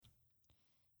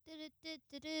Hello,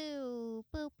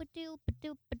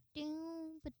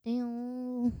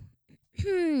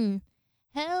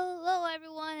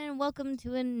 everyone, and welcome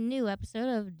to a new episode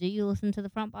of Do You Listen to the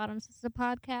Front Bottoms? This is a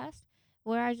podcast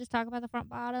where I just talk about the front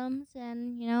bottoms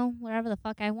and, whatever the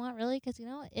fuck I want, really, because,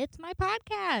 it's my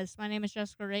podcast. My name is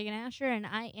Jessica Reagan Asher, and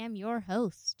I am your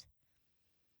host.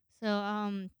 So,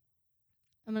 I'm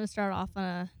going to start off on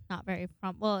a not very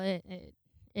front, well, it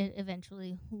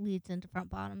eventually leads into front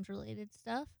bottoms related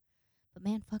stuff. But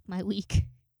man, fuck my week.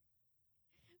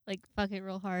 Like, fuck it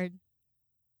real hard.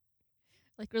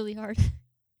 Like, really hard.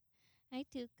 Hi,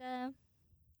 Tuka. I'm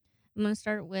going to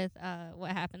start with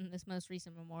what happened this most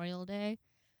recent Memorial Day.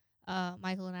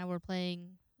 Michael and I were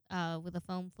playing with a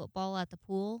foam football at the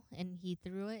pool, and he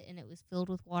threw it, and it was filled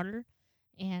with water.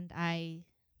 And I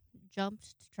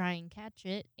jumped to try and catch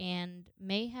it, and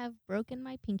may have broken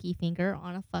my pinky finger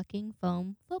on a fucking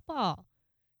foam football.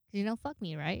 'Cause fuck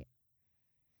me, right?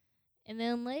 And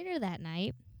then later that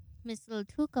night, Miss Little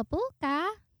Tuka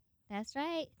Puka, that's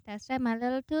right, my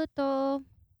little Tuto,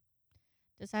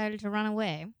 decided to run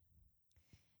away.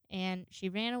 And she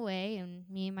ran away, and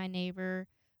me and my neighbor,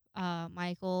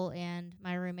 Michael, and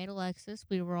my roommate Alexis,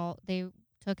 they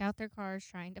took out their cars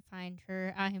trying to find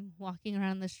her. I'm walking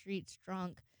around the streets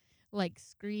drunk, like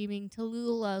screaming,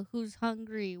 Tallulah, who's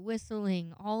hungry,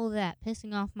 whistling, all of that,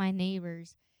 pissing off my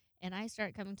neighbors. And I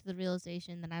start coming to the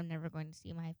realization that I'm never going to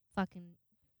see my fucking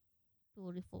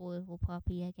beautiful little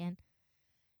puppy again.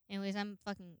 Anyways, I'm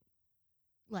fucking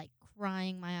like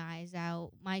crying my eyes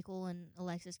out. Michael and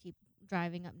Alexis keep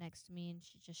driving up next to me, and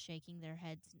she's just shaking their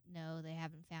heads. No, they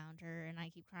haven't found her. And I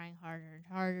keep crying harder and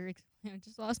harder. I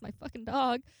just lost my fucking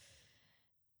dog.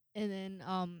 And then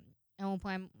at one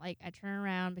point, I turn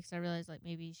around because I realize like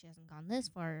maybe she hasn't gone this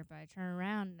far. But I turn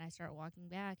around and I start walking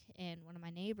back, and one of my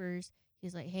neighbors,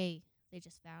 he's like, "Hey, they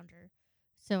just found her."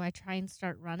 So I try and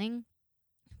start running,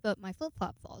 but my flip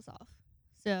flop falls off.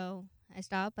 So I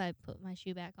stop, I put my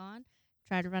shoe back on,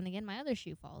 try to run again, my other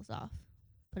shoe falls off.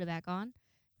 Put it back on,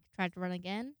 tried to run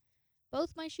again.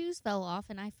 Both my shoes fell off,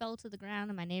 and I fell to the ground,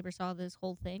 and my neighbor saw this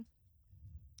whole thing.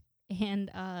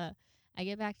 And I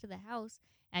get back to the house,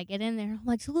 I get in there, and I'm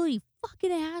like, Tallulah, you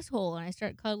fucking asshole. And I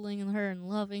start cuddling her and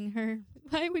loving her.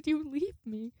 Why would you leave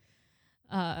me?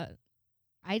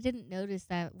 I didn't notice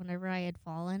that whenever I had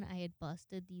fallen, I had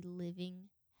busted the living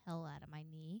hell out of my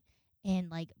knee, and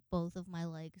like both of my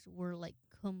legs were like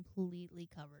completely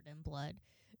covered in blood.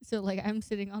 So like I'm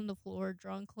sitting on the floor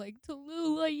drunk, like,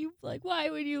 Tallulah, you like, why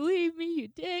would you leave me, you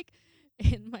dick?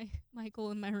 And my Michael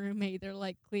and my roommate, they're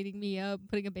like cleaning me up,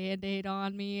 putting a Band-Aid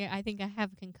on me. I think I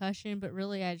have a concussion, but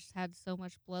really I just had so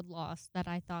much blood loss that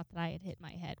I thought that I had hit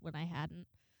my head when I hadn't.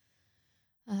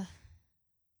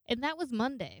 And that was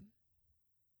Monday.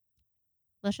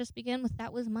 Let's just begin with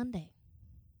that was Monday.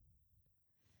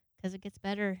 Because it gets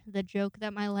better. The joke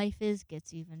that my life is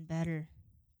gets even better.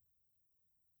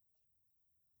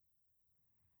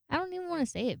 I don't even want to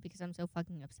say it because I'm so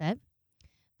fucking upset.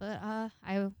 But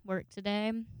I worked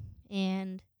today,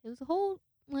 and it was a whole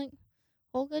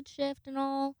good shift and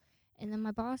all. And then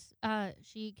my boss,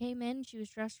 she came in, she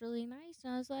was dressed really nice,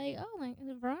 and I was like, "Oh my,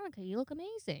 Veronica, you look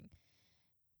amazing."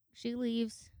 She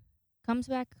leaves, comes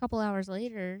back a couple hours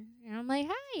later, and I'm like,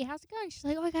 "Hi, how's it going?" She's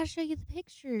like, "Oh, I gotta show you the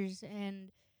pictures."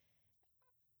 And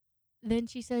then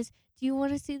she says, "Do you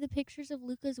want to see the pictures of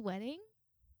Luca's wedding?"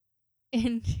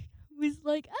 And was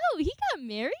like, "Oh, he got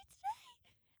married today?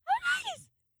 Oh, nice.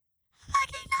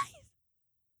 Fucking nice.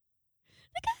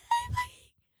 Look at that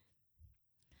fucking."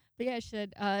 But yeah, she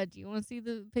said, "Do you want to see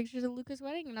the pictures of Luca's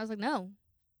wedding?" And I was like, "No."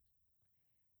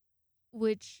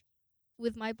 Which,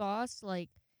 with my boss, like,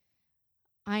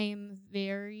 I am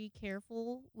very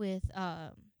careful with,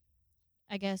 I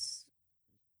guess,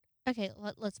 okay,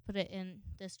 let's put it in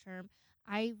this term.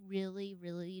 I really,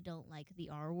 really don't like the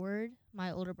R word.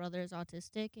 My older brother is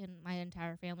autistic, and my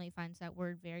entire family finds that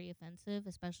word very offensive,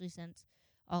 especially since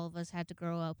all of us had to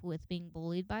grow up with being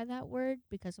bullied by that word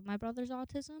because of my brother's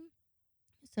autism.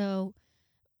 So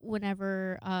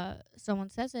whenever someone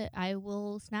says it, I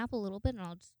will snap a little bit, and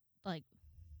I'll just like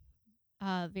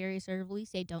very assertively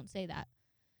say, "Don't say that."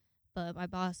 But my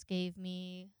boss gave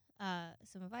me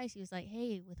some advice. He was like,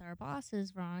 "Hey, with our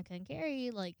bosses, Veronica and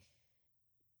Carrie, like,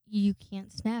 you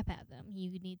can't snap at them.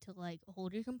 You need to like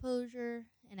hold your composure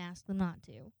and ask them not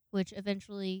to." Which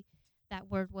eventually, that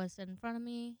word was said in front of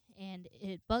me, and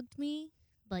it bugged me.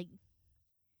 Like,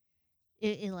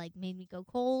 it like made me go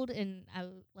cold, and I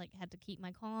like had to keep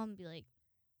my calm and be like,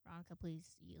 "Veronica,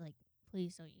 please,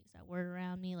 please don't use that word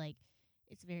around me. Like,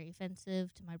 it's very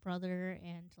offensive to my brother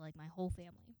and to like my whole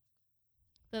family."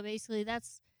 But basically,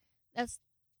 that's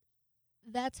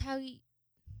how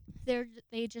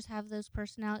they just have those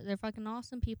personality. They're fucking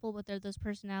awesome people, but they're those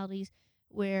personalities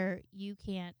where you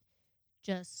can't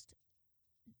just,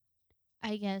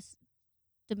 I guess,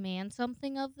 demand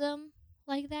something of them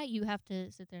like that. You have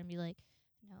to sit there and be like,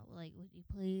 no, like, would you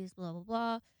please, blah blah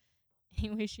blah.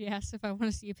 Anyway, she asked if I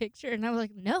want to see a picture, and I was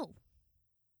like, no,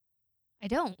 I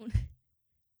don't.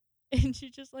 And she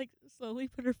just like slowly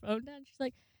put her phone down. She's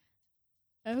like,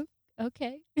 oh,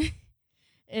 okay, and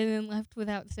then left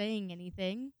without saying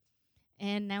anything.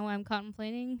 And now I'm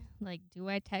contemplating, like, do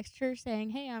I text her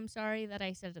saying, hey, I'm sorry that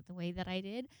I said it the way that I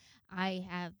did. I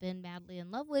have been madly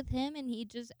in love with him, and he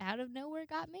just out of nowhere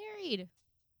got married.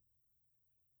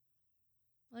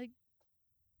 Like,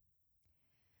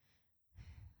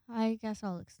 I guess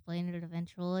I'll explain it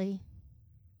eventually.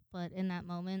 But in that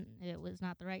moment, it was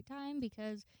not the right time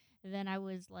because then I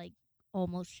was, like,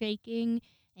 almost shaking.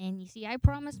 And you see, I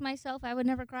promised myself I would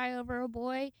never cry over a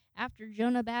boy after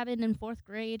Jonah Babin in 4th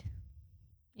grade.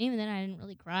 Even then, I didn't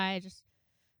really cry. I just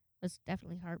was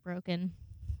definitely heartbroken.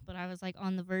 But I was, like,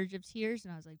 on the verge of tears,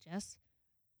 and I was like, Jess,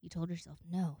 you told yourself,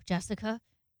 no. Jessica,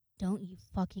 don't you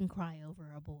fucking cry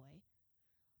over a boy.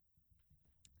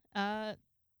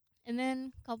 And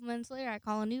then a couple minutes later, I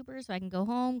call an Uber so I can go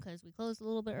home because we closed a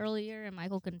little bit earlier, and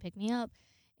Michael couldn't pick me up.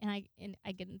 And I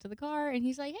get into the car, and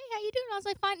he's like, hey, how you doing? I was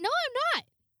like, fine. No, I'm not.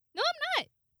 No, I'm not.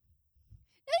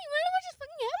 No, you want to know what just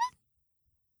fucking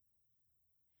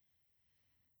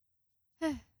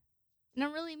happened? And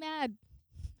I'm really mad.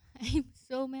 I'm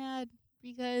so mad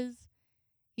because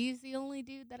he's the only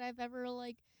dude that I've ever,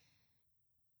 like,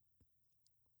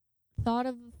 thought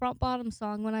of the Front Bottom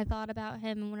song when I thought about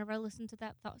him, and whenever I listened to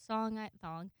that song, I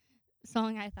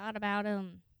thought about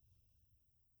him.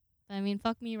 I mean,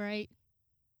 fuck me, right?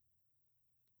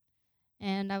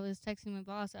 And I was texting my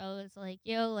boss. I was like,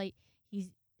 yo, like,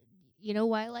 you know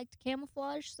why I liked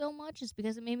Camouflage so much? Is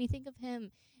because it made me think of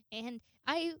him. And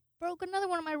I broke another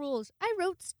one of my rules. I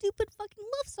wrote stupid fucking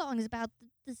love songs about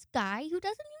this guy who doesn't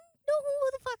even know who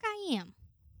the fuck I am.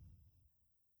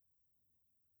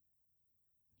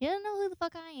 He doesn't know who the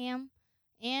fuck I am.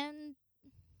 And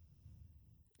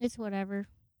it's whatever.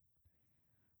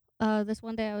 This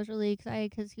one day I was really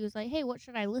excited because he was like, hey, what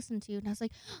should I listen to? And I was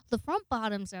like, the Front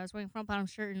Bottoms. And I was wearing a Front Bottom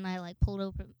shirt, and I, like, pulled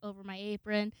over my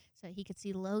apron so that he could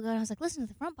see the logo. And I was like, listen to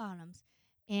the Front Bottoms.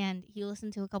 And he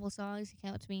listened to a couple songs. He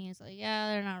came up to me and he's like, yeah,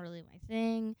 they're not really my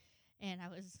thing. And I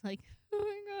was like, oh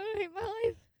my God, I hate my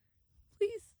life.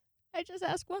 Please, I just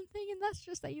ask one thing, and that's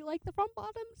just that you like the Front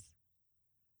Bottoms.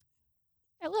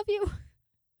 I love you.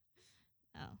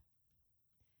 No.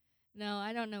 No,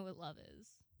 I don't know what love is.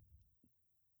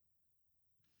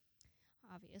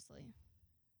 Obviously.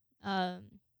 But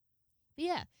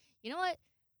yeah, you know what?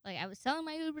 Like, I was telling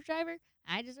my Uber driver,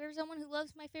 I deserve someone who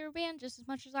loves my favorite band just as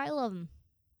much as I love them.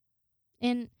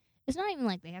 And it's not even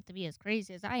like they have to be as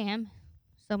crazy as I am.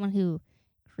 Someone who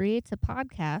creates a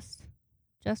podcast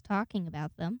just talking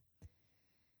about them.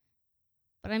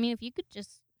 But I mean, if you could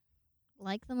just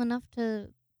like them enough to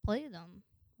play them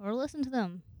or listen to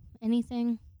them,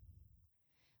 anything.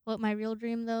 What my real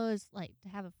dream, though, is, like, to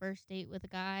have a first date with a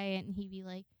guy and he'd be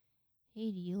like,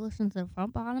 hey, do you listen to the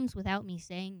Front Bottoms, without me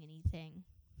saying anything?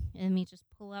 And me just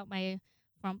pull out my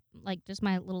front, like, just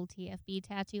my little TFB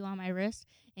tattoo on my wrist,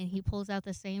 and he pulls out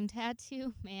the same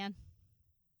tattoo. Man,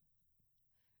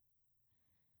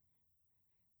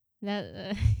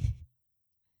 that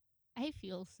I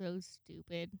feel so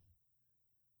stupid.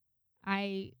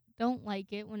 I don't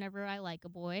like it whenever I like a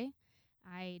boy.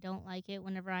 I don't like it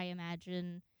whenever I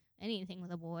imagine anything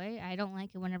with a boy. I don't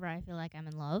like it whenever I feel like I'm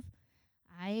in love.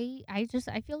 I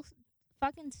feel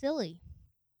fucking silly.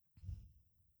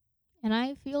 And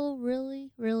I feel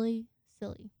really, really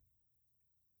silly.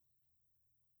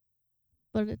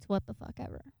 But it's what the fuck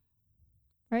ever.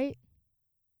 Right?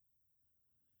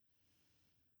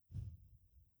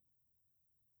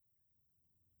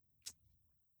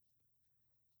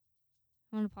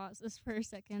 I'm gonna pause this for a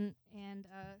second and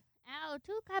ow,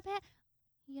 Tuka Pet.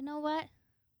 You know what?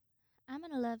 I'm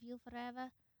gonna love you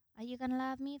forever. Are you gonna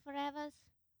love me forever?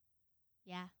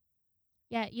 Yeah.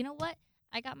 Yeah, you know what?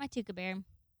 I got my Tuka Bear.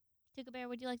 Tuka Bear,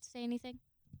 would you like to say anything?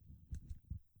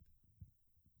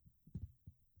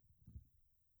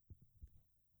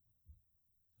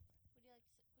 Would you like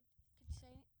to could you say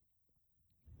it?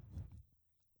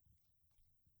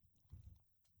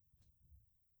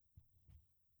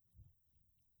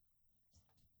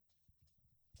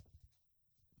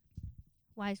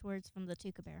 Wise words from the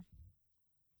Tuka Bear.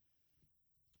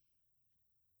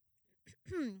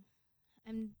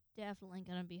 I'm definitely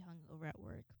gonna be hungover at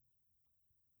work.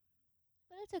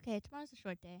 But it's okay, tomorrow's a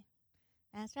short day.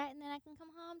 That's right, and then I can come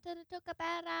home to the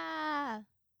Tucapera.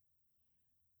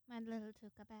 My little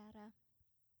Tucabara.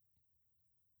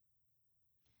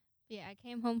 Yeah, I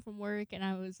came home from work and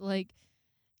I was like,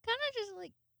 kind of just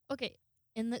like, okay,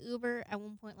 in the Uber at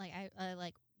one point, like, I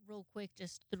like real quick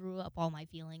just threw up all my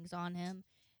feelings on him.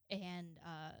 And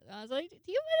I was like,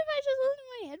 do you mind if I just listen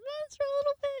to my headphones for a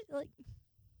little bit? Like,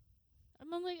 I'm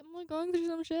like going through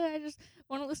some shit. I just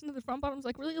want to listen to the front bottoms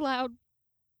like really loud.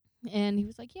 And he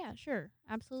was like, yeah, sure,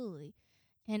 absolutely.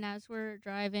 And as we're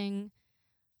driving,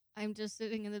 I'm just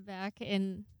sitting in the back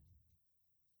and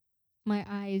my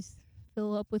eyes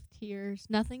fill up with tears.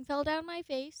 Nothing fell down my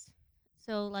face.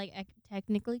 So, like, I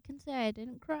technically can say I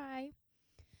didn't cry.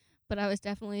 But I was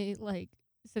definitely, like,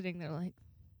 sitting there like,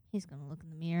 he's going to look in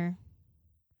the mirror.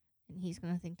 And he's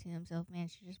going to think to himself, man,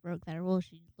 she just broke that rule.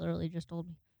 She literally just told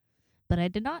me. But I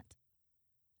did not.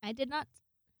 I did not.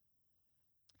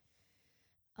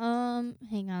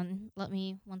 Hang on. Let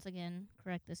me once again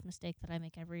correct this mistake that I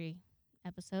make every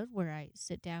episode where I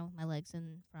sit down with my legs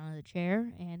in front of the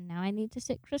chair, and now I need to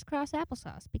sit crisscross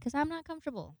applesauce because I'm not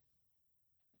comfortable.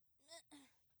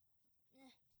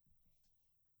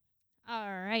 All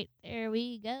right, there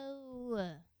we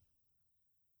go.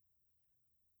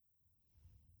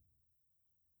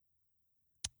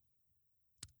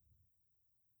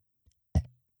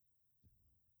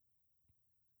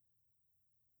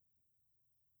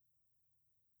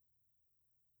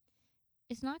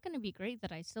 It's not going to be great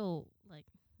that I still like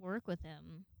work with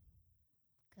him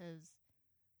because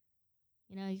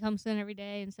he comes in every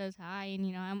day and says hi,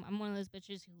 and I'm one of those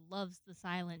bitches who loves the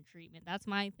silent treatment. That's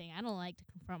my thing. I don't like to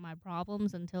confront my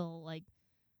problems until like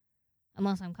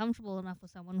unless I'm comfortable enough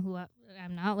with someone who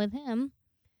I'm not with him.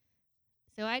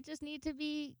 So I just need to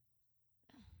be.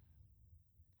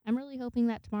 I'm really hoping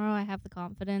that tomorrow I have the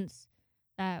confidence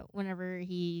that whenever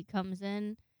he comes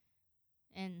in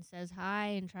and says hi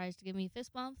and tries to give me a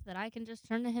fist bump, that I can just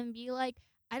turn to him and be like,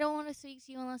 I don't want to speak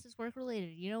to you unless it's work related.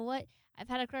 You know what? I've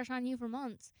had a crush on you for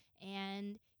months,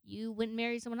 and you went and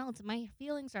married someone else, and my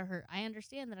feelings are hurt. I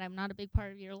understand that I'm not a big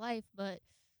part of your life, but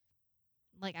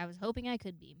like I was hoping I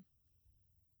could be.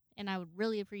 And I would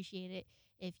really appreciate it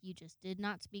if you just did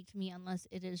not speak to me unless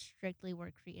it is strictly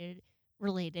work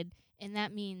related, and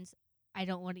that means I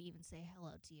don't want to even say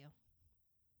hello to you.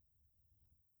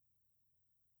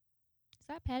 Is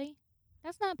that petty?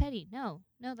 That's not petty. No,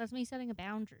 that's me setting a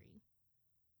boundary.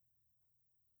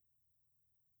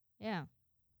 Yeah.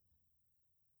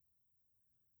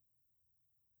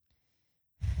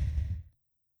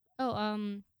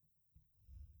 Oh,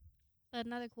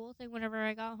 another cool thing. Whenever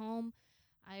I got home,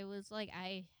 I was like,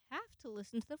 I have to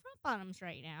listen to the front bottoms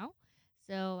right now.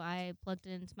 So I plugged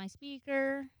it into my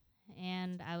speaker,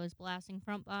 and I was blasting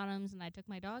front bottoms, and I took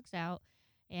my dogs out,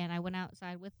 and I went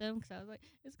outside with them because I was like,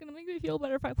 it's gonna make me feel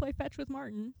better if I play fetch with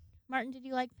Martin. Martin, did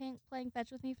you like playing fetch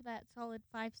with me for that solid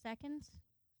 5 seconds?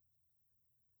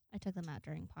 I took them out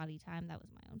during potty time. That was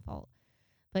my own fault.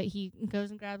 But he goes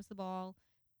and grabs the ball,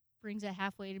 brings it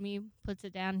halfway to me, puts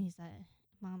it down, and he's like,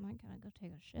 Mom, I gotta go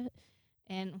take a shit.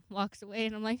 And walks away,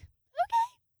 and I'm like, okay,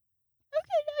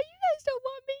 now you guys don't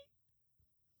want me.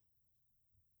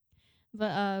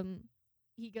 But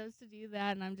he goes to do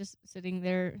that, and I'm just sitting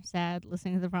there sad,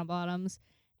 listening to the front bottoms,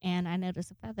 and I notice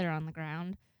a feather on the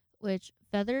ground, which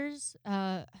feathers,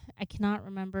 I cannot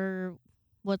remember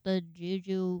what the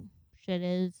juju shit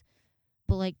is,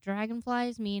 but like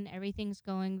dragonflies mean everything's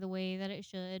going the way that it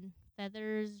should.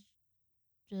 Feathers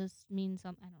just mean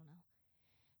something, I don't know.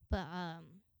 But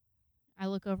I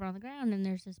look over on the ground and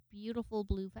there's this beautiful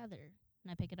blue feather.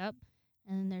 And I pick it up.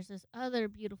 And then there's this other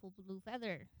beautiful blue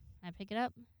feather. And I pick it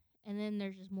up. And then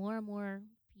there's just more and more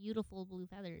beautiful blue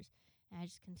feathers. And I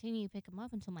just continue to pick them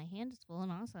up until my hand is full.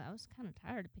 And honestly, I was kind of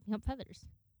tired of picking up feathers.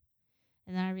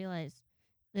 And then I realized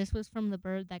this was from the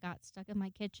bird that got stuck in my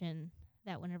kitchen,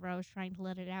 that whenever I was trying to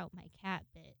let it out, my cat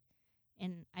bit.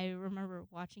 And I remember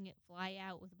watching it fly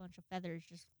out with a bunch of feathers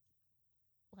just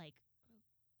like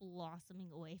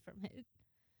blossoming away from it.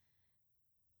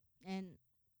 And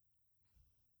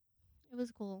it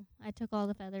was cool. I took all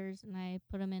the feathers and I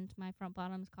put them into my front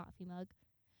bottoms coffee mug.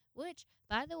 Which,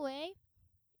 by the way,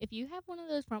 if you have one of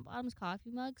those front bottoms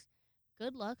coffee mugs,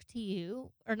 good luck to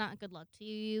you. Or not good luck to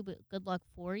you, but good luck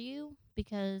for you.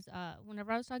 Because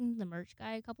whenever I was talking to the merch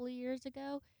guy a couple of years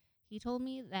ago, he told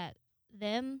me that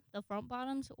the front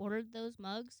bottoms, ordered those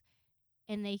mugs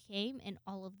and they came and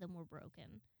all of them were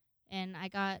broken. And I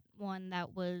got one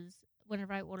that was,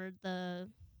 whenever I ordered the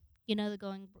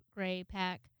going gray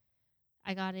pack,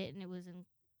 I got it and it was in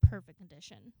perfect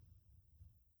condition.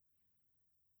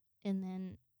 And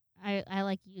then I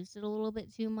like used it a little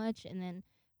bit too much, and then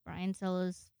Brian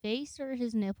Cella's face or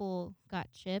his nipple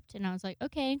got chipped, and I was like,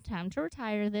 okay, time to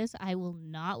retire this. I will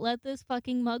not let this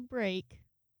fucking mug break.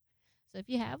 So if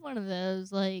you have one of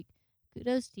those, like,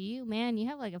 kudos to you, man. You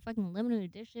have like a fucking limited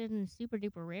edition, super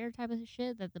duper rare type of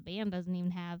shit that the band doesn't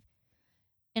even have.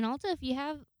 And also, if you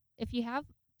have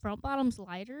front bottom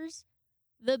sliders,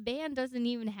 the band doesn't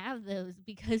even have those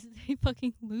because they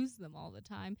fucking lose them all the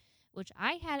time. Which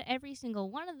I had every single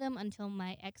one of them until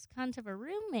my ex cunt of a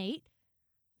roommate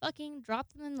fucking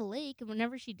dropped them in the lake. And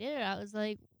whenever she did it, I was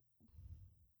like,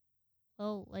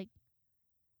 well, like,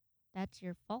 that's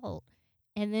your fault.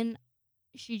 And then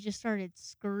she just started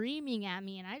screaming at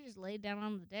me, and I just laid down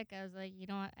on the deck. I was like, you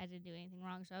know what? I didn't do anything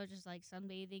wrong. So I was just like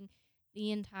sunbathing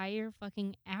the entire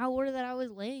fucking hour that I was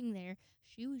laying there.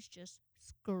 She was just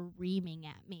screaming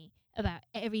at me about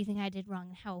everything I did wrong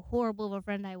and how horrible of a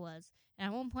friend I was. And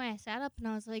at one point, I sat up and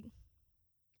I was like,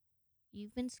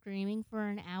 you've been screaming for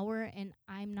an hour, and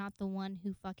I'm not the one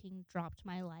who fucking dropped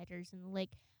my lighters in the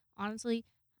lake. Honestly,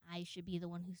 I should be the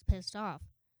one who's pissed off,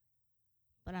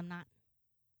 but I'm not.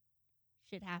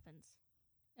 Shit happens.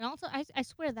 And also, I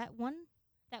swear that one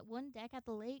deck at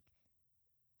the lake.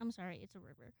 I'm sorry, it's a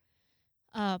river.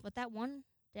 But that one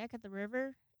deck at the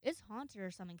river is haunted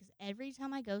or something. Because every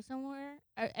time I go somewhere,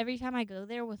 or every time I go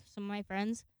there with some of my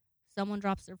friends, someone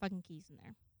drops their fucking keys in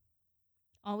there.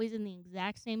 Always in the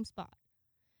exact same spot.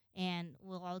 And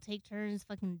we'll all take turns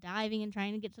fucking diving and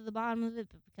trying to get to the bottom of it,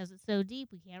 but because it's so deep,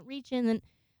 we can't reach it. And then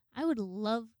I would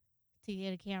love to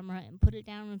get a camera and put it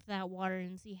down into that water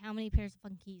and see how many pairs of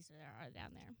fucking keys there are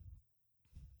down there.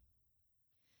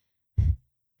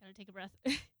 Gotta take a breath.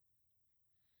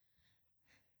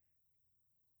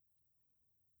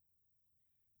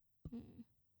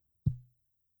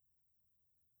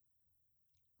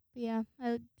 But yeah,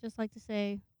 I would just like to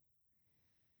say,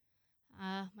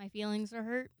 my feelings are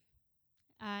hurt.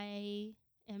 I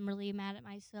am really mad at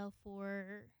myself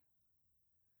for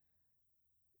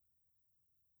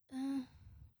uh,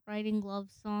 writing love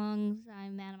songs.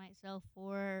 I'm mad at myself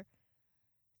for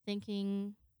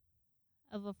thinking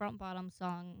of a front bottom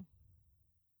song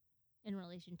in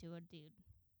relation to a dude.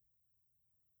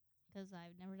 Because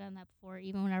I've never done that before.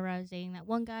 Even whenever I was dating that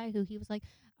one guy who he was like,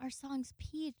 our song's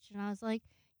Peach. And I was like,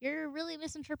 you're really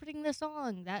misinterpreting the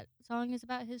song. That song is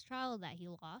about his child that he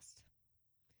lost.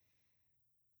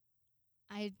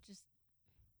 I just.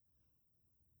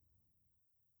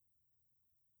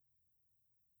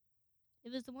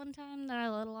 It was the one time that I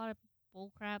let a lot of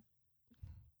bullcrap.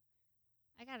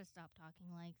 I gotta stop talking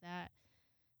like that.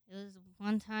 It was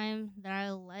one time that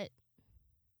I let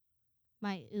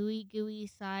my ooey gooey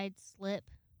side slip,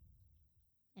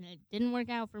 and it didn't work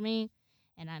out for me,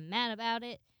 and I'm mad about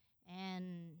it,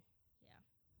 and yeah.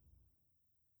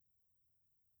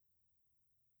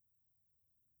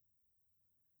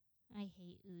 I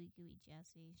hate ooey gooey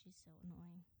Jessie. She's so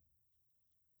annoying.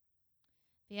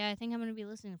 But yeah, I think I'm gonna be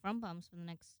listening to Front Bumps for the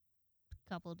next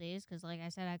couple of days because, like I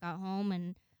said, I got home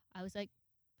and I was like,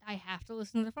 I have to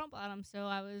listen to the Front Bottom, so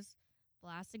I was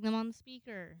blasting them on the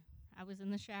speaker. I was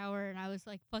in the shower and I was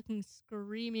like fucking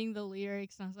screaming the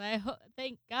lyrics, and I was like,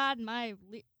 thank God my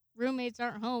roommates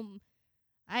aren't home.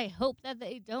 I hope that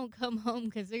they don't come home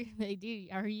because if they do,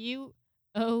 are you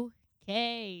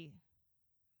okay?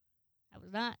 I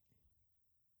was not.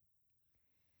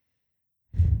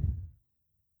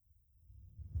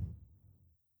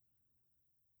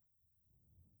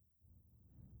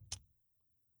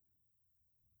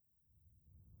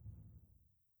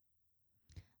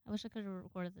 I wish I could have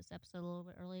recorded this episode a little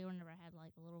bit earlier whenever I had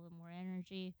like a little bit more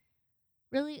energy.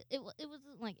 Really, it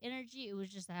wasn't like energy. It was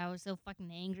just that I was so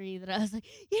fucking angry that I was like,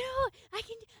 you know, I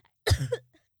can.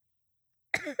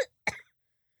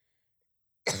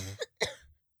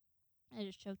 I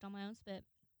just choked on my own spit.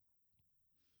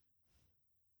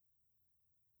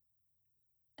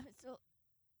 So,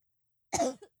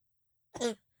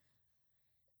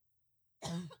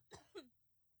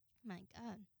 my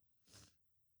God,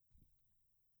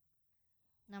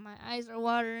 now my eyes are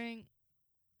watering.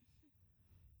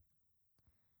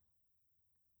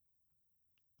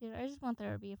 Dude, I just want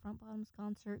there to be a Front Bottoms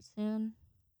concert soon.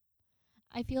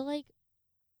 I feel like,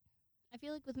 I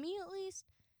feel like with me at least,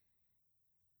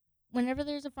 whenever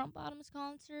there's a Front Bottoms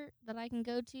concert that I can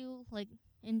go to, like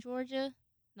in Georgia,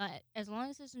 not as long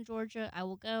as it's in Georgia, I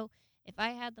will go. If I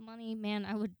had the money, man,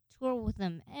 I would tour with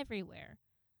them everywhere.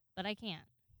 But I can't.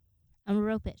 I'm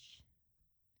ropish.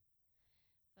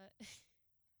 But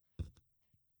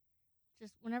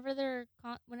just whenever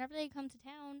they come to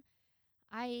town,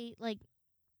 I like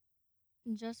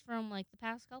just from like the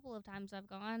past couple of times I've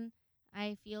gone,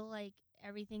 I feel like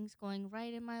everything's going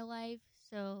right in my life.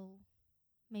 So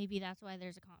maybe that's why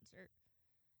there's a concert.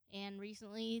 And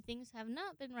recently, things have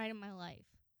not been right in my life.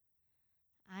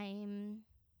 I'm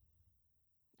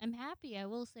I'm happy, I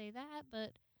will say that,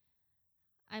 but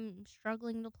I'm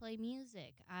struggling to play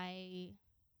music.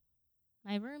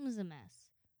 My room's a mess.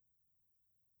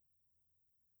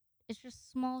 It's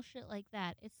just small shit like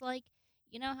that. It's like,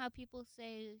 you know how people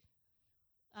say,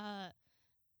 I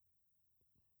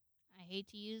hate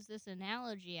to use this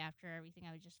analogy after everything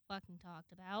I just fucking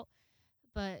talked about,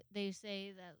 but they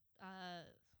say that,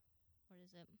 what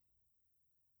is it?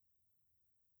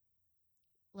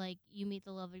 Like, you meet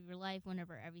the love of your life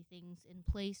whenever everything's in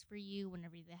place for you,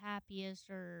 whenever you're the happiest,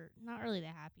 or not really the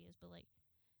happiest, but like,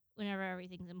 whenever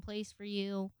everything's in place for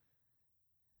you,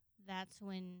 that's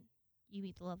when you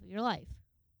meet the love of your life.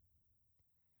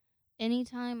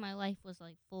 Anytime my life was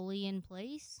like fully in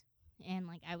place and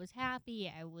like I was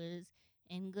happy, I was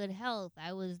in good health,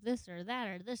 I was this or that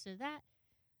or this or that,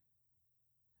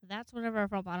 that's whenever our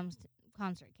Front Bottoms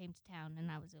concert came to town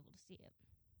and I was able to see it.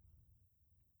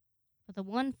 But the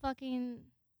one fucking,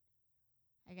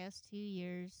 I guess, 2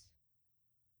 years,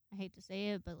 I hate to say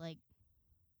it, but like,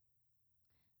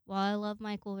 while I love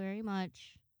Michael very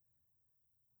much,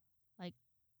 like,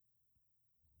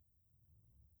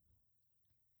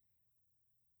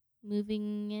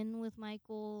 moving in with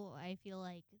Michael, I feel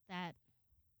like that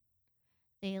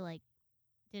they like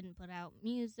didn't put out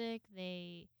music.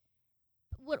 They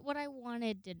what I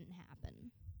wanted didn't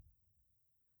happen.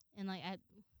 And like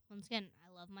once again,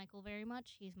 I love Michael very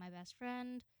much. He's my best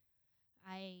friend.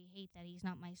 I hate that he's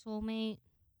not my soulmate.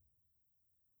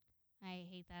 I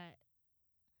hate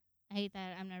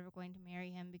that I'm never going to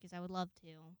marry him because I would love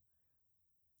to.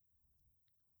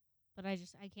 But I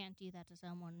can't do that to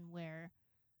someone where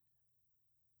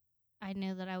I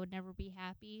know that I would never be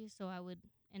happy, so I would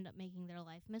end up making their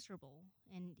life miserable.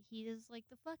 And he is like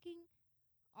the fucking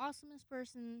awesomest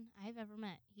person I've ever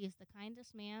met. He is the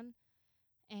kindest man,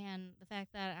 and the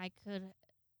fact that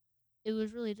it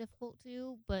was really difficult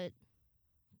but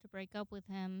to break up with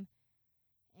him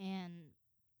and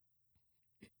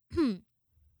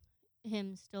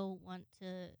him still want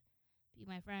to be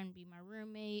my friend, be my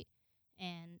roommate,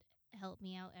 and help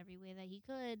me out every way that he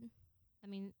could. I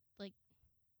mean, like,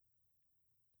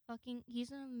 fucking,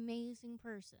 he's an amazing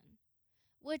person.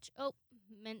 Which,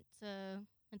 meant to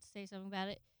say something about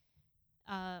it.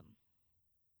 I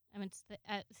meant to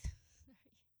sorry.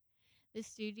 The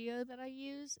studio that I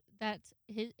use,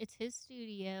 it's his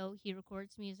studio. He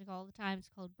records music all the time. It's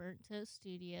called Burnt Toast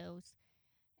Studios,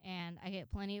 and I get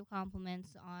plenty of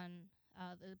compliments on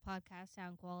the podcast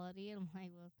sound quality. And I'm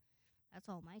like, well, that's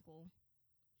all Michael.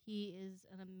 He is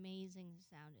an amazing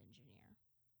sound engineer.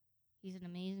 He's an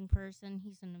amazing person.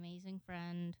 He's an amazing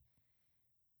friend.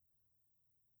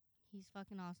 He's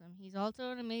fucking awesome. He's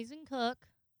also an amazing cook,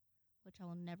 which I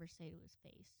will never say to his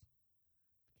face.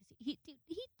 Because he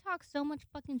talks so much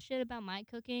fucking shit about my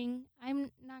cooking.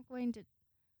 I'm not going to.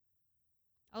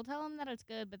 I'll tell him that it's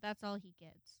good, but that's all he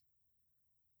gets.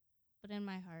 But in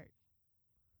my heart,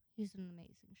 he's an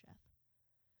amazing chef.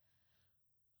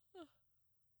 Oh,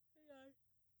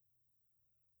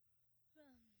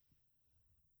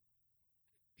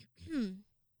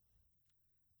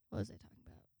 what was I talking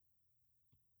about?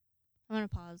 I'm going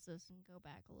to pause this and go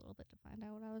back a little bit to find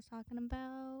out what I was talking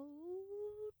about.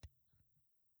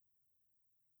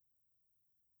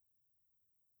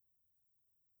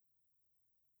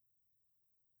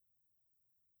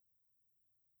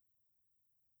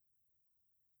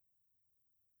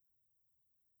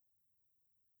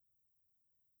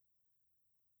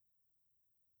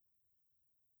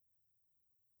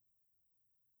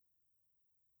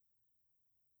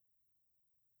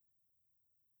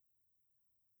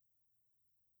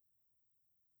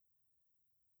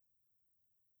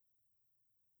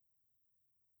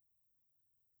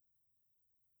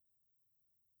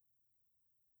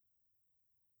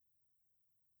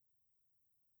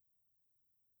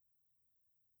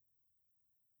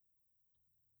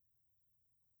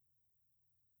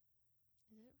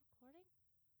 Is it recording?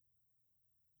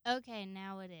 Okay,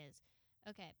 now it is.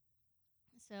 Okay.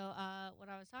 So, what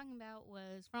I was talking about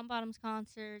was Front Bottoms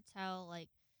concerts, how, like,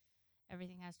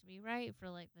 everything has to be right for,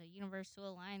 like, the universe to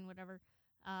align, whatever.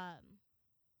 But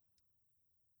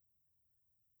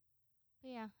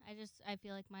yeah, I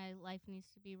feel like my life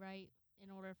needs to be right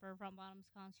in order for a Front Bottoms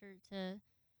concert to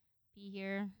be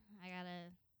here. I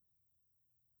gotta,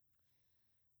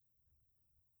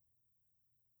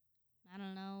 I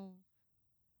don't know.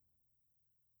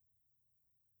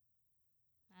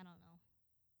 I don't know.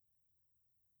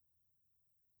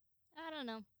 I don't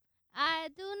know. I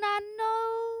do not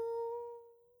know.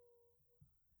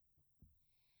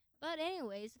 But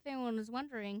anyways, if anyone was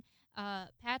wondering,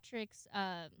 Patrick's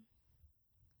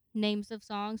names of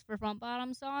songs for front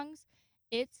bottom songs.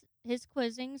 It's his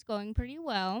quizzing's going pretty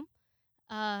well.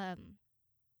 Um,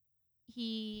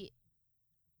 he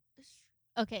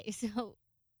okay, so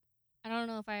I don't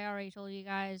know if I already told you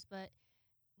guys, but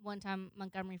one time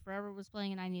Montgomery Forever was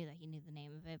playing, and I knew that he knew the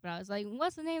name of it. But I was like,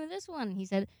 "What's the name of this one?" He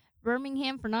said,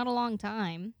 "Birmingham for Not a Long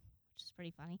Time," which is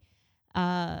pretty funny.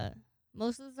 Uh,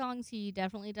 Most of the songs he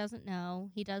definitely doesn't know.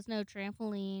 He does know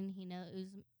Trampoline. He knows.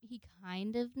 He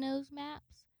kind of knows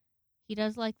Maps. He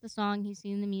does like the song. He's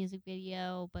seen the music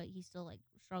video, but he still like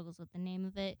struggles with the name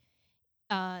of it.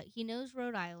 He knows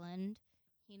Rhode Island.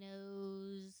 He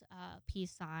knows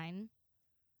Peace Sign.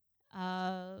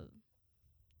 Uh,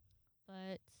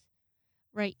 but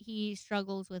right, he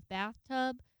struggles with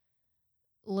Bathtub,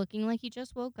 looking like he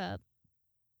just woke up,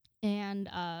 and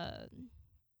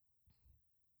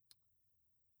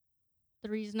the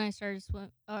reason I started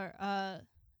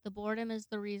the boredom is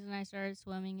the reason I started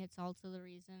swimming. It's also the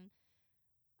reason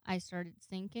I started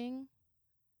sinking.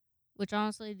 Which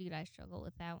honestly, dude, I struggle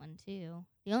with that one too.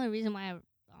 The only reason why I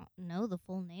know the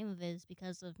full name of it is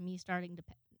because of me starting to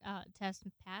test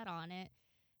Pat on it.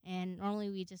 And normally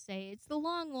we just say it's the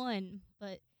long one,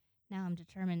 but now I'm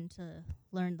determined to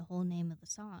learn the whole name of the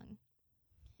song.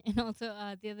 And also,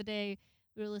 the other day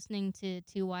we were listening to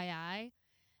 2YI,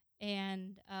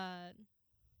 and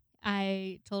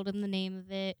I told him the name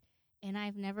of it, and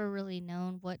I've never really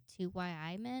known what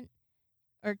 2YI meant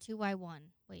or 2Y1.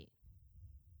 Wait,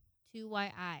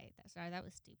 2YI. Sorry, that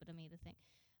was stupid of me to think.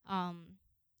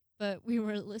 But we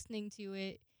were listening to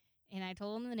it, and I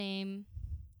told him the name,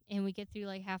 and we get through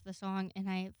like half the song, and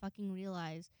I fucking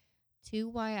realized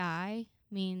 2YI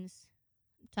means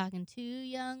talking two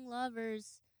young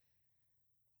lovers.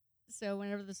 So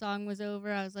whenever the song was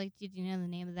over, I was like, "Did you know the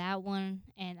name of that one?"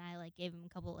 And I like gave him a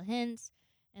couple of hints,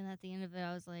 and at the end of it,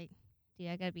 I was like, "Dude,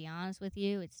 I gotta be honest with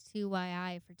you. It's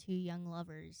 2YI for two young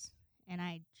lovers." And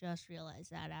I just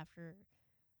realized that after.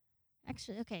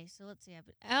 Actually, okay, so let's see.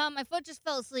 My foot just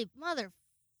fell asleep. Mother.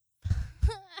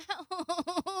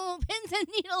 Ow. Pins and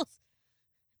needles.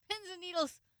 Pins and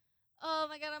needles. Oh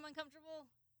my god, I'm uncomfortable.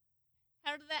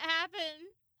 How did that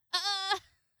happen? Uh,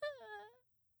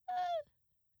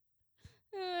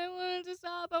 I wanted to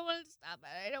stop. But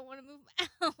I don't want to move.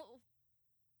 Ow.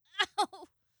 Ow.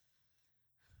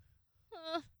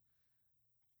 Uh,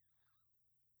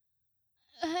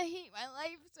 I hate my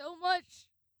life so much.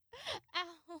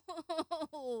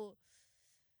 Ow.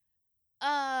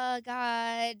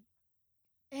 God.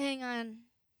 Hang on.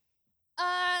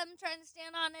 I'm trying to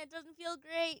stand on it. It doesn't feel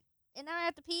great. And now I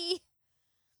have to pee.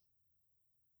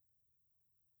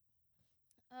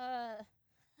 It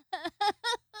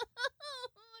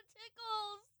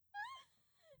tickles.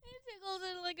 It tickles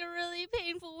in like a really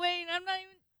painful way, and I'm not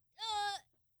even.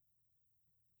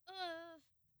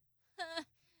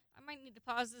 I might need to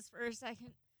pause this for a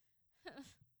second.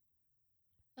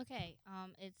 Okay,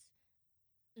 it's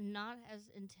not as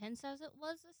intense as it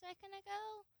was a second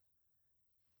ago.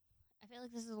 I feel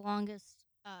like this is the longest.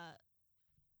 My god,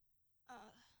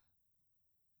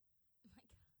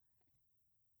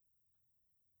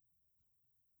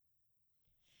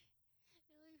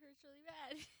 it like hurts really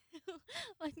bad,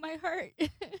 like my heart.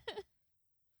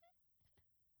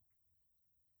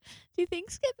 Do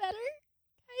things get better,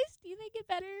 guys? Do they get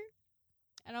better?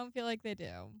 I don't feel like they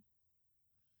do.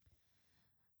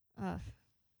 Ugh.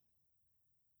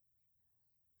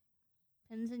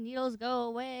 Pins and needles, go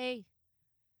away.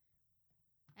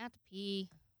 I have to pee.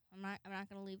 I'm not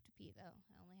gonna leave to pee though.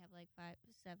 I only have like 5,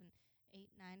 7, 8,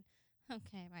 9.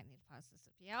 Okay, I might need to pause this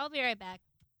to pee. I'll be right back.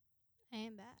 I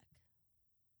am back.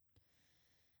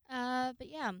 But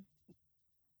yeah,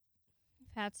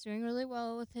 Pat's doing really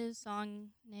well with his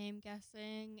song name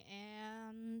guessing,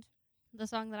 and the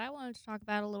song that I wanted to talk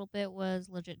about a little bit was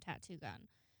Legit Tattoo Gun,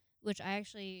 which I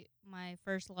actually, my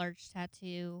first large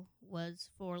tattoo was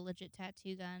for Legit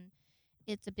Tattoo Gun.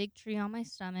 It's a big tree on my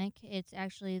stomach. It's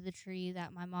actually the tree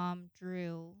that my mom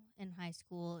drew in high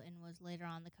school and was later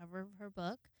on the cover of her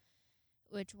book,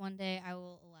 which one day I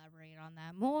will elaborate on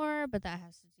that more, but that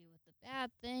has to do with the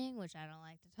bad thing, which I don't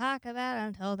like to talk about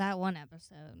until that one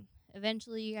episode.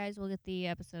 Eventually, you guys will get the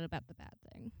episode about the bad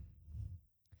thing.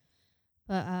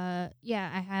 But, yeah,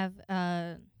 I have,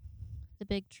 the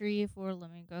big tree for,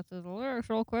 let me go through the lyrics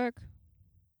real quick.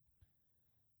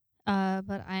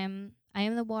 But I am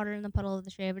the water in the puddle of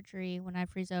the shade of a tree. When I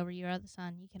freeze over, you are the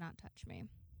sun. You cannot touch me.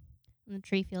 And the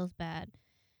tree feels bad.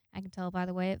 I can tell by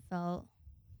the way it felt,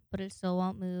 but it still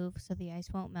won't move, so the ice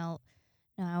won't melt.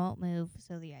 No, I won't move,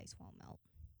 so the ice won't melt.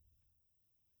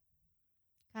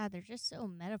 God, they're just so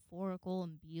metaphorical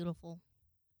and beautiful.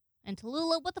 And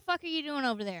Tallulah, what the fuck are you doing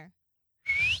over there?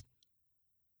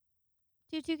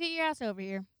 Tutu, get your ass over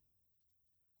here.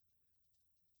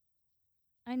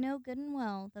 I know good and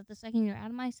well that the second you're out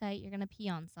of my sight, you're going to pee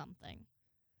on something.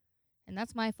 And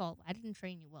that's my fault. I didn't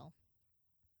train you well.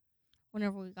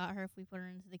 Whenever we got her, if we put her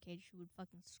into the cage, she would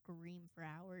fucking scream for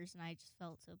hours. And I just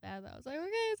felt so bad that I was like,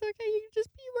 okay, it's okay. You can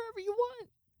just pee wherever you want.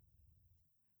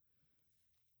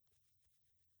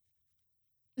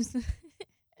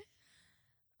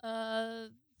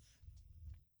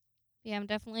 Yeah, I'm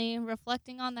definitely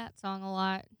reflecting on that song a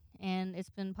lot. And it's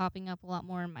been popping up a lot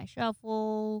more in my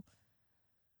shuffle.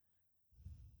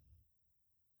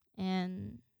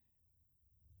 And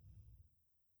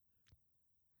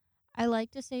I like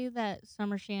to say that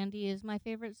Summer Shandy is my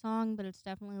favorite song, but it's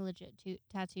definitely legit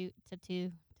tattoo.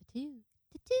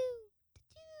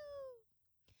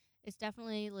 It's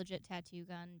definitely legit Tattoo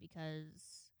Gun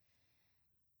because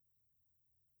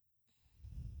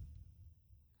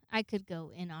I could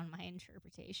go in on my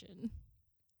interpretation.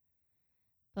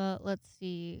 But let's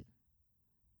see.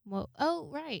 Well, oh,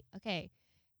 right. Okay.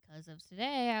 Because of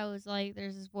today, I was like,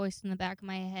 there's this voice in the back of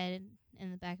my head.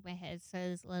 In the back of my head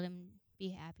says, let him be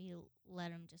happy.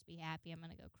 Let him just be happy. I'm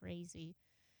going to go crazy.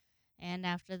 And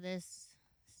after this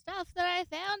stuff that I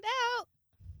found out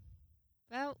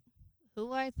about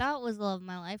who I thought was the love of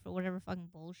my life or whatever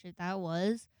fucking bullshit that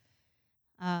was,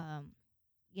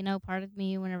 part of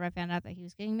me, whenever I found out that he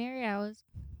was getting married, I was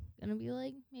gonna be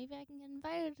like, maybe I can get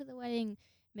invited to the wedding.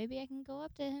 Maybe I can go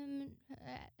up to him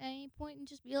at any point and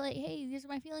just be like, hey, these are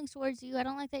my feelings towards you. I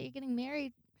don't like that you're getting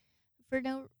married for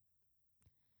no.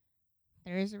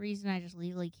 There is a reason I just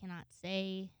legally cannot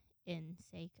say in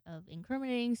sake of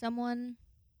incriminating someone.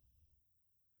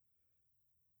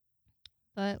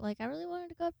 But, like, I really wanted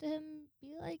to go up to him and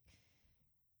be like,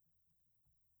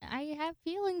 I have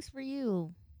feelings for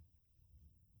you.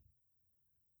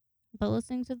 But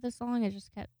listening to the song, it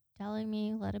just kept telling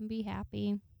me, let him be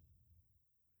happy.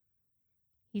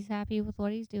 He's happy with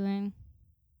what he's doing.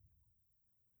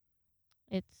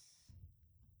 It's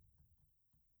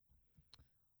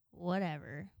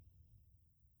whatever.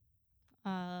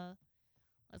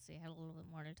 Let's see, I had a little bit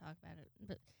more to talk about it.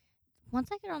 But once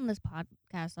I get on this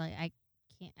podcast, like, I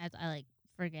can't, I like,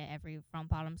 forget every Front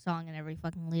Bottom song and every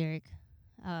fucking lyric.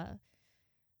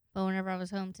 But whenever I was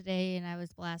home today and I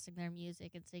was blasting their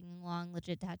music and singing along,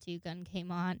 legit Tattoo Gun came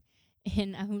on,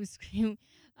 and I was screaming,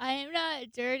 I am not a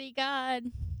dirty god,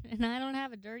 and I don't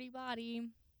have a dirty body,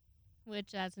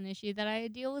 which that's an issue that I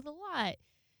deal with a lot,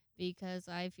 because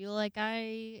I feel like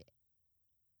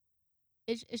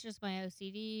it's just my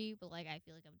OCD, but, like, I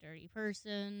feel like I'm a dirty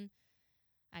person.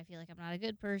 I feel like I'm not a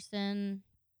good person,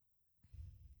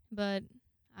 but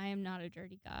I am not a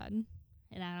dirty god,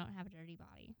 and I don't have a dirty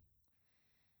body.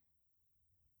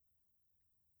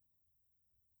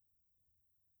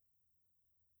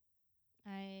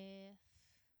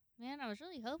 I was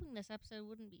really hoping this episode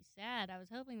wouldn't be sad. I was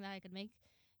hoping that I could make,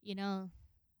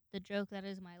 the joke that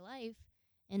is my life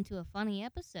into a funny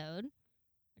episode,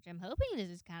 which I'm hoping this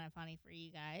is kind of funny for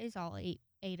you guys, all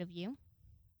eight of you.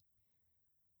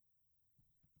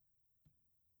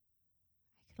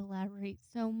 I could elaborate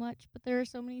so much, but there are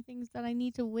so many things that I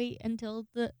need to wait until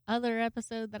the other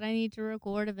episode that I need to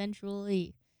record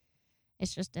eventually.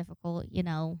 It's just difficult,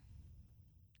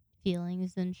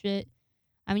 feelings and shit.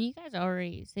 I mean, you guys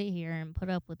already sit here and put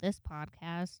up with this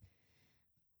podcast.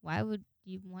 Why would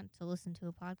you want to listen to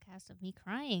a podcast of me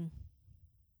crying?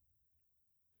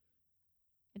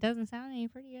 It doesn't sound any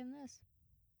prettier than this.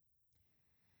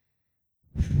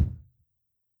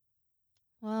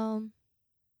 Well,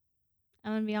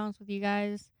 I'm going to be honest with you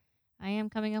guys. I am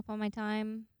coming up on my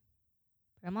time,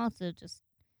 but I'm also just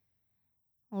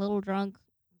a little drunk,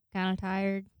 kind of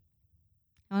tired.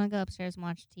 I want to go upstairs and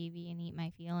watch TV and eat my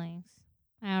feelings.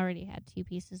 I already had 2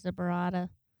 pieces of burrata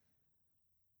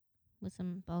with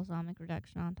some balsamic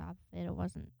reduction on top of it. It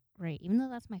wasn't great, even though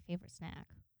that's my favorite snack.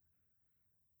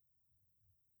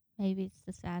 Maybe it's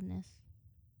the sadness.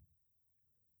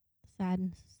 The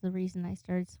sadness is the reason I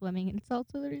started swimming, and it's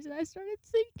also the reason I started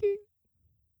sinking.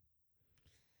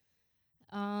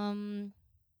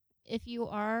 If you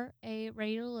are a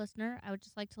regular listener, I would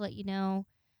just like to let you know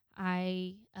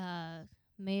I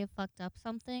may have fucked up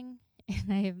something,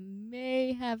 and I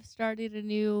may have started a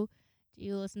new Do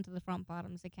You Listen to the Front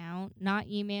Bottoms account. Not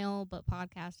email, but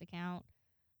podcast account.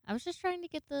 I was just trying to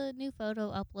get the new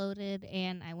photo uploaded,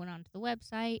 and I went onto the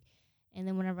website, and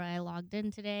then whenever I logged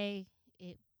in today,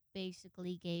 it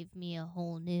basically gave me a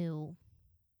whole new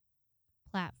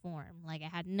platform. Like, I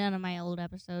had none of my old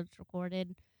episodes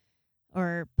recorded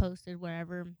or posted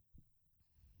wherever.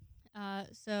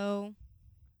 So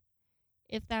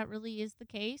if that really is the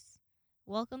case,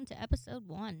 welcome to episode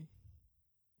 1.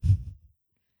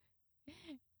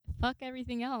 Fuck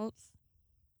everything else.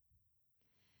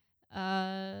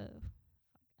 But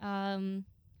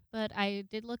I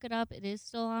did look it up. It is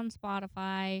still on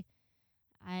Spotify.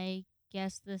 I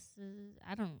guess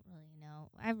I don't really know.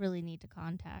 I really need to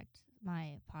contact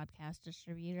my podcast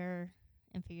distributor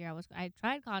and figure out I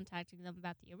tried contacting them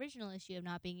about the original issue of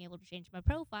not being able to change my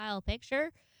profile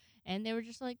picture, and they were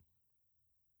just like,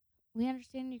 "We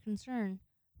understand your concern.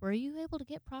 Were you able to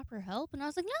get proper help?" And I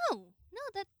was like, No,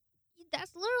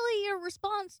 that's literally your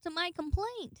response to my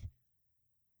complaint.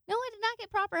 No, I did not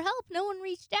get proper help. No one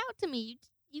reached out to me.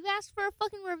 You asked for a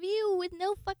fucking review with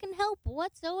no fucking help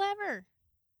whatsoever.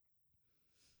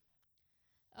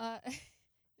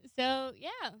 So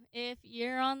yeah, if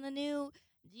you're on the new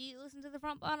Do You Listen to the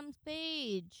Front Bottoms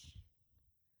page,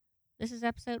 this is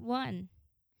episode 1,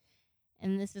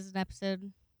 and this is an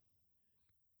episode.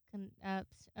 I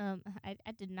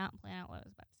did not plan out what I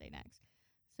was about to say next.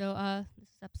 So this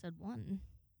is episode 1,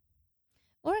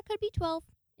 or it could be 12.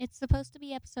 It's supposed to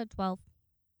be episode 12.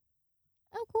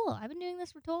 Oh, cool! I've been doing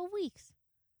this for 12 weeks.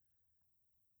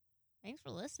 Thanks for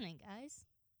listening, guys.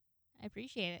 I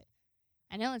appreciate it.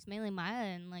 I know it's mainly Maya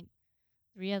and like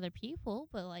 3 other people,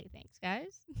 but like, thanks,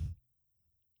 guys.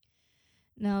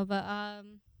 No, but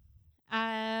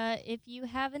if you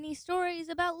have any stories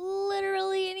about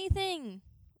literally anything,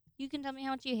 you can tell me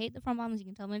how much you hate the Front Bottoms. You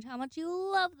can tell me how much you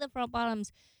love the Front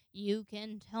Bottoms. You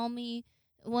can tell me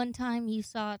one time you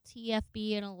saw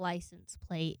TFB in a license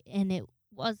plate and it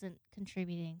wasn't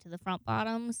contributing to the Front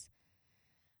Bottoms.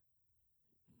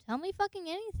 Tell me fucking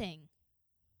anything.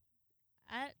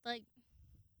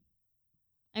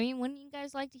 Wouldn't you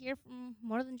guys like to hear from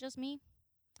more than just me?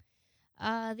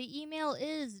 The email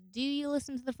is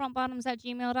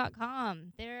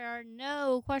doyoulistentothe.frontbottoms@gmail.com. There are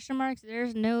no question marks.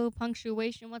 There's no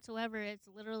punctuation whatsoever. It's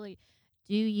literally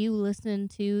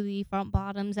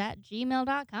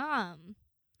doyoulistentothe.frontbottoms@gmail.com.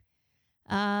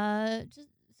 Just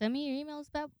send me your emails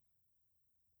about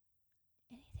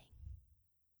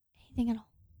anything at all.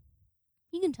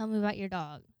 You can tell me about your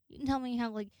dog. You can tell me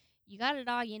how, like, you got a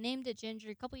dog, you named it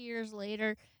Ginger. A couple years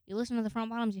later, you listen to the Front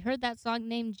Bottoms, you heard that song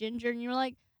named Ginger, and you're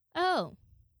like, oh,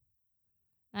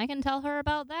 I can tell her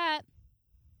about that.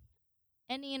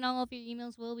 Any and all of your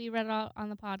emails will be read out on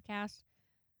the podcast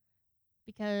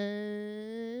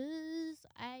because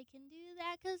I can do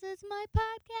that because it's my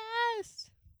podcast.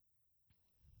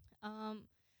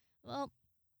 Well,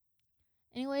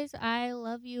 anyways, I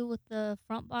love you with the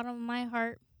front bottom of my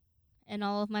heart and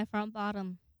all of my front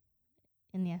bottom.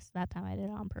 And yes, that time I did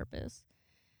it on purpose.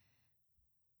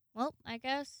 Well, I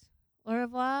guess. Au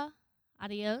revoir.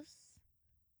 Adios.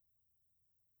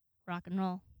 Rock and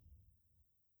roll.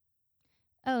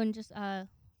 Oh, and just a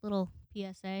little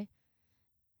PSA.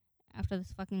 After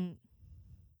this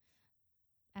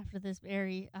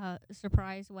very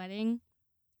surprise wedding.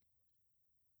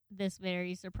 This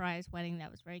very surprise wedding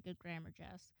that was very good grammar,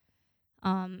 Jess.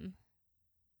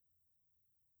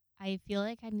 I feel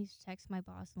like I need to text my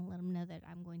boss and let him know that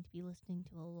I'm going to be listening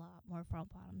to a lot more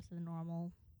Front Bottoms than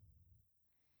normal.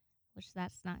 Which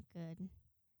that's not good.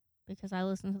 Because I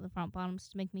listen to the Front Bottoms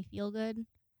to make me feel good.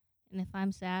 And if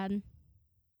I'm sad,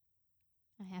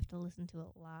 I have to listen to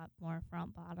a lot more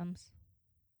Front Bottoms.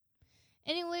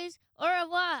 Anyways, au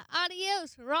revoir,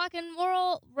 adios, rock and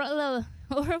roll, au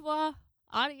revoir,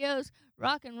 adios,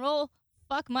 rock and roll,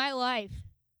 fuck my life.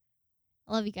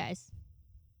 I love you guys.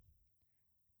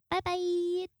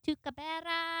 Bye-bye,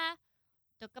 Tukabara,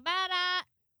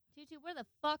 Tutu, where the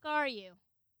fuck are you?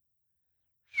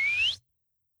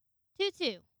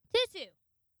 Tutu.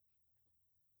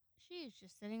 She is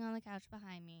just sitting on the couch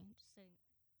behind me, just sitting.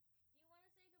 Do you want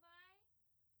to say goodbye?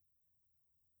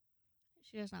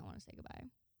 She does not want to say goodbye.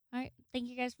 All right. Thank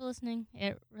you guys for listening.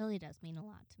 It really does mean a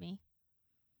lot to me.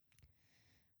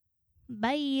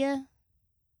 Bye.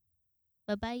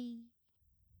 Bye-bye.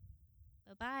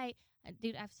 Bye-bye.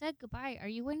 Dude, I've said goodbye. Are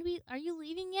you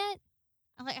leaving yet?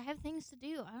 I have things to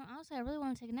do. Honestly, I really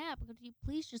want to take a nap. Could you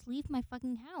please just leave my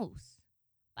fucking house?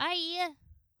 Bye.